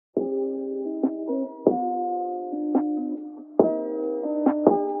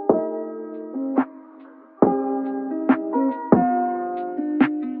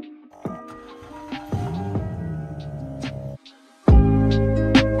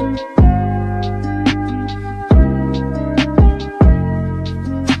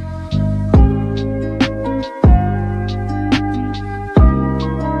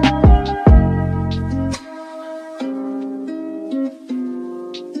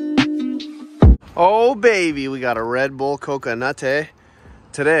Oh baby, we got a Red Bull Coconut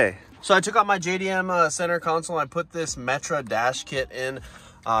today. So I took out my JDM center console. I put this Metra dash kit in.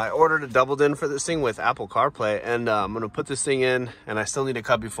 I ordered a double din for this thing with Apple CarPlay, and I'm gonna put this thing in, and I still need a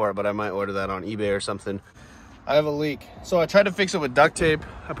cubby for it, but I might order that on eBay or something. I have a leak. So I tried to fix it with duct tape.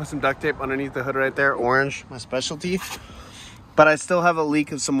 I put some duct tape underneath the hood right there, orange, my specialty. But I still have a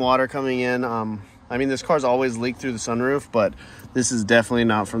leak of some water coming in. I mean, this car's always leaked through the sunroof, but this is definitely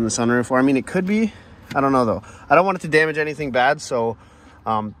not from the sunroof. Or, I mean, it could be. I don't know, though. I don't want it to damage anything bad, so,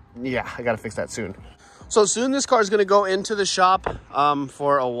 yeah, I got to fix that soon. So soon this car is going to go into the shop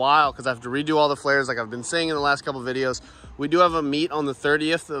for a while because I have to redo all the flares like I've been saying in the last couple of videos. We do have a meet on the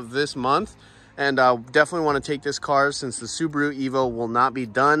 30th of this month, and I definitely want to take this car since the Subaru Evo will not be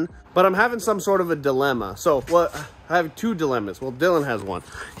done. But I'm having some sort of a dilemma. So I have two dilemmas. Well, Dylan has one.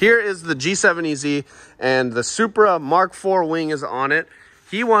 Here is the G70Z, and the Supra Mark IV wing is on it.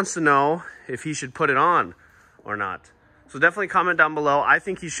 He wants to know if he should put it on or not. So definitely comment down below. I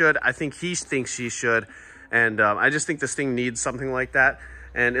think he should. I think he thinks he should. And I just think this thing needs something like that.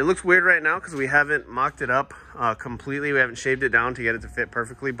 And it looks weird right now because we haven't mocked it up completely. We haven't shaved it down to get it to fit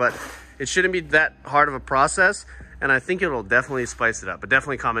perfectly. But it shouldn't be that hard of a process. And I think it'll definitely spice it up. But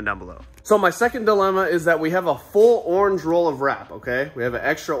definitely comment down below. So my second dilemma is that we have a full orange roll of wrap, okay? We have an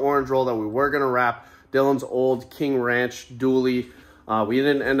extra orange roll that we were going to wrap Dylan's old King Ranch dually. We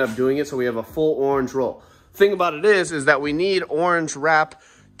didn't end up doing it, so we have a full orange roll. Thing about it is that we need orange wrap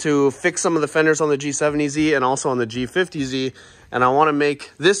to fix some of the fenders on the G70Z and also on the G50Z. And I want to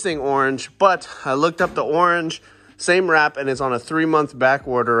make this thing orange, but I looked up the orange, same wrap, and it's on a 3-month back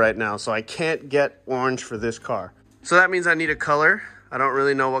order right now. So I can't get orange for this car. So that means I need a color. I don't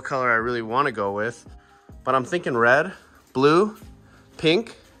really know what color I really want to go with, but I'm thinking red, blue,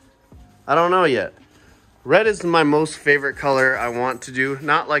 pink. I don't know yet. Red is my most favorite color I want to do.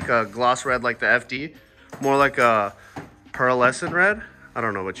 Not like a gloss red like the FD, more like a pearlescent red. I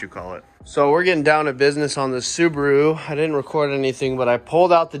don't know what you call it. So we're getting down to business on the Subaru. I didn't record anything, but I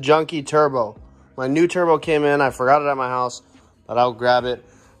pulled out the junky turbo. My new turbo came in. I forgot it at my house, but I'll grab it.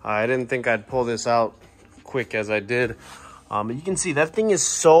 I didn't think I'd pull this out quick as I did. You can see that thing is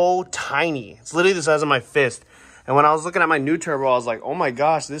so tiny. It's literally the size of my fist. And when I was looking at my new turbo, I was like, oh my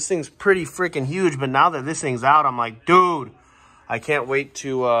gosh, this thing's pretty freaking huge. But now that this thing's out, I'm like, dude, I can't wait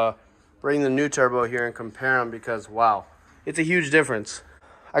to bring the new turbo here and compare them because, wow, it's a huge difference.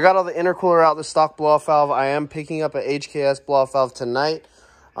 I got all the intercooler out, the stock blow-off valve. I am picking up a HKS blow-off valve tonight.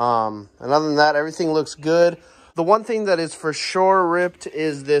 And other than that, everything looks good. The one thing that is for sure ripped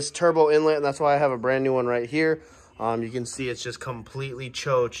is this turbo inlet, and that's why I have a brand new one right here. You can see it's just completely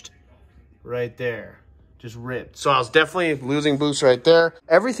choached right there. Just ripped. So I was definitely losing boost right there.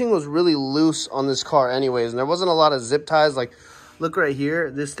 Everything was really loose on this car anyways, and there wasn't a lot of zip ties. Like, look right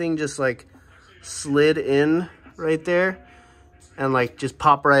here. This thing just like slid in right there and like just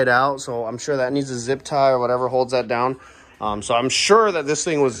pop right out. So I'm sure that needs a zip tie or whatever holds that down. So I'm sure that this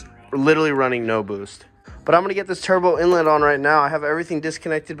thing was literally running no boost. But I'm going to get this turbo inlet on right now. I have everything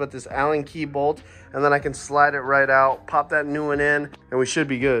disconnected but this Allen key bolt, and then I can slide it right out, pop that new one in, and we should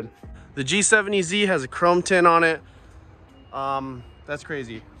be good. The G70Z has a chrome tint on it. That's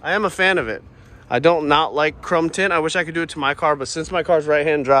crazy. I am a fan of it. I don't not like chrome tint. I wish I could do it to my car, but since my car's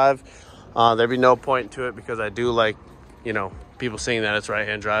right-hand drive, there'd be no point to it because I do like, you know, people saying that it's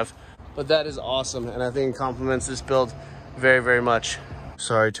right-hand drive. But that is awesome, and I think it complements this build very, very much.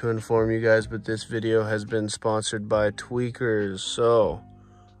 Sorry to inform you guys, but this video has been sponsored by Tweakers. So,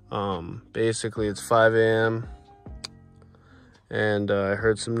 basically it's 5 a.m. and I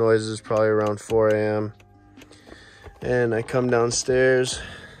heard some noises probably around 4 a.m. and I come downstairs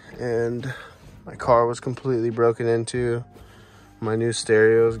and my car was completely broken into. My new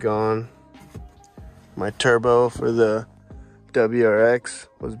stereo is gone. My turbo for the WRX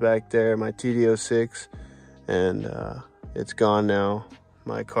was back there, my TD06, and it's gone now.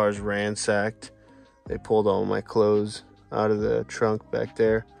 My car's ransacked. They pulled all my clothes out of the trunk back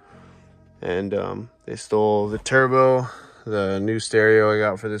there, and they stole the turbo, the new stereo I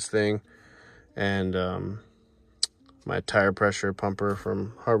got for this thing, and my tire pressure pumper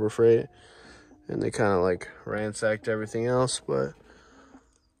from Harbor Freight, and they kind of like ransacked everything else. But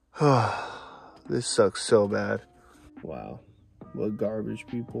this sucks so bad. Wow, what garbage,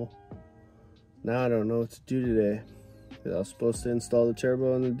 people. Now I don't know what to do today. I was supposed to install the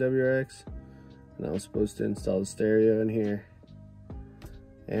turbo in the WRX, and I was supposed to install the stereo in here,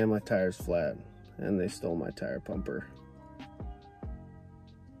 and my tire's flat, and they stole my tire pumper.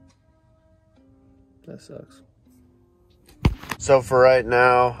 That sucks. So for right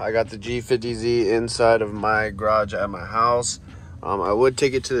now, I got the G50Z inside of my garage at my house. I would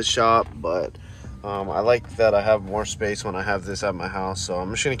take it to the shop, but I like that I have more space when I have this at my house, so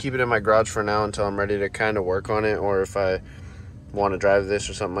I'm just gonna keep it in my garage for now until I'm ready to kind of work on it, or if I want to drive this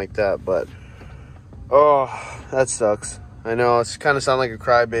or something like that. But oh, that sucks. I know it's kind of sound like a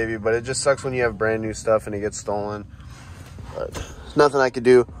crybaby, but it just sucks when you have brand new stuff and it gets stolen. But there's nothing I could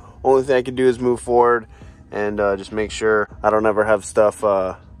do. Only thing I can do is move forward and just make sure I don't ever have stuff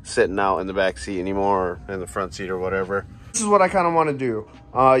sitting out in the back seat anymore, or in the front seat or whatever. This is what I kind of want to do.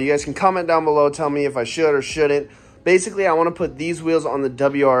 You guys can comment down below, tell me if I should or shouldn't. Basically, I want to put these wheels on the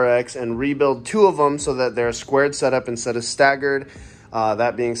WRX and rebuild 2 of them so that they're a squared setup instead of staggered.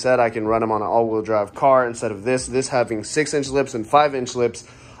 That being said, I can run them on an all-wheel drive car instead of this having 6-inch lips and 5-inch lips.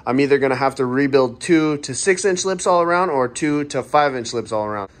 I'm either going to have to rebuild 2 to 6-inch lips all around, or 2 to 5-inch lips all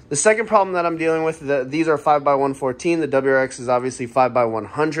around. The second problem that I'm dealing with, these are 5x114. The WRX is obviously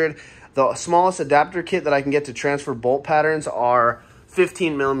 5x100. The smallest adapter kit that I can get to transfer bolt patterns are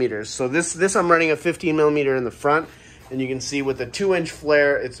 15 millimeters. So this I'm running a 15 millimeter in the front, and you can see with the 2-inch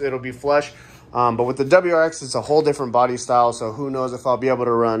flare, it'll be flush. But with the WRX, it's a whole different body style. So who knows if I'll be able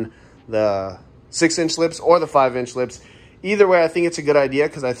to run the 6-inch lips or the 5-inch lips. Either way, I think it's a good idea,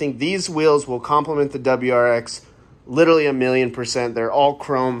 because I think these wheels will complement the WRX literally 1,000,000%. They're all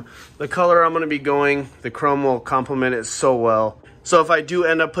chrome. The color I'm going to be going, the chrome will complement it so well. So if I do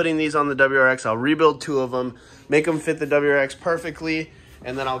end up putting these on the WRX, I'll rebuild 2 of them, make them fit the WRX perfectly,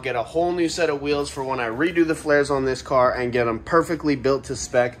 and then I'll get a whole new set of wheels for when I redo the flares on this car and get them perfectly built to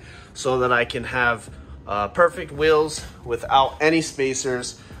spec, so that I can have perfect wheels without any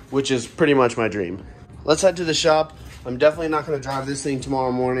spacers, which is pretty much my dream. Let's head to the shop. I'm definitely not going to drive this thing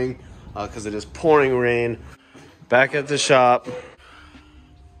tomorrow morning because it is pouring rain. Back at the shop.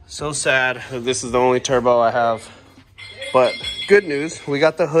 So sad that this is the only turbo I have. But good news, we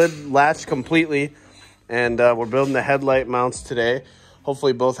got the hood latched completely, and we're building the headlight mounts today.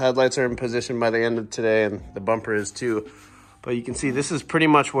 Hopefully both headlights are in position by the end of today, and the bumper is too. But you can see this is pretty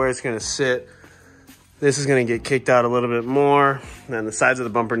much where it's going to sit. This is going to get kicked out a little bit more, and the sides of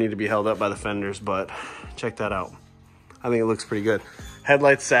the bumper need to be held up by the fenders, but check that out. I think it looks pretty good.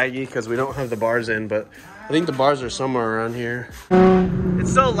 Headlights saggy because we don't have the bars in, but I think the bars are somewhere around here.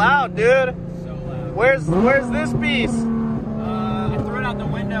 It's so loud, dude. So loud. Where's this piece? I threw it out the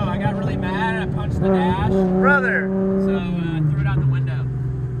window. I got really mad and I punched the dash. Brother. So I threw it out the window.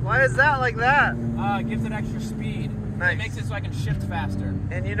 Why is that like that? It gives it extra speed. Nice. It makes it so I can shift faster.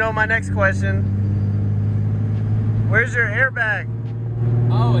 And you know my next question. Where's your airbag?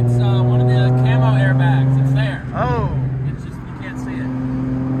 Oh, it's one of the camo airbags. It's there. Oh. It's just, you can't see it.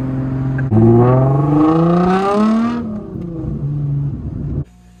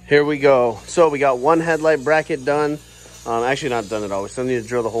 Here we go. So we got one headlight bracket done. Actually not done at all. We still need to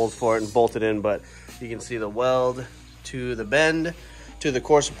drill the holes for it and bolt it in, but you can see the weld to the bend to the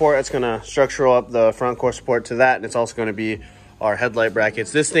core support. It's going to structure up the front core support to that, and it's also going to be our headlight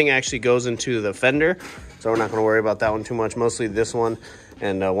brackets. This thing actually goes into the fender, so we're not going to worry about that one too much. Mostly this one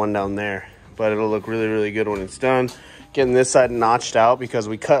and one down there, but it'll look really, really good when it's done. Getting this side notched out because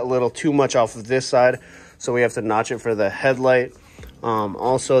we cut a little too much off of this side, so we have to notch it for the headlight.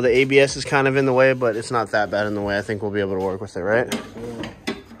 Also, the ABS is kind of in the way, but it's not that bad in the way. I think we'll be able to work with it, right?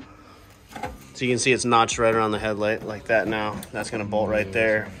 So you can see it's notched right around the headlight like that now. That's going to bolt right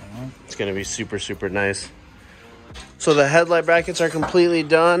there. It's going to be super, super nice. So the headlight brackets are completely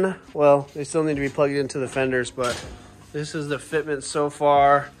done. Well, they still need to be plugged into the fenders, but this is the fitment so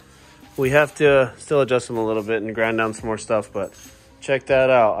far. We have to still adjust them a little bit and grind down some more stuff, but check that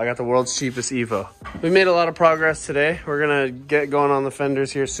out. I got the world's cheapest Evo. We made a lot of progress today. We're gonna get going on the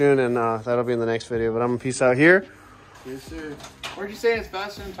fenders here soon, and that'll be in the next video, but I'm gonna peace out here. Yes, sir. Where'd you say it's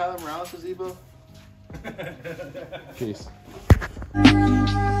faster than Tyler Morales' Evo? Peace.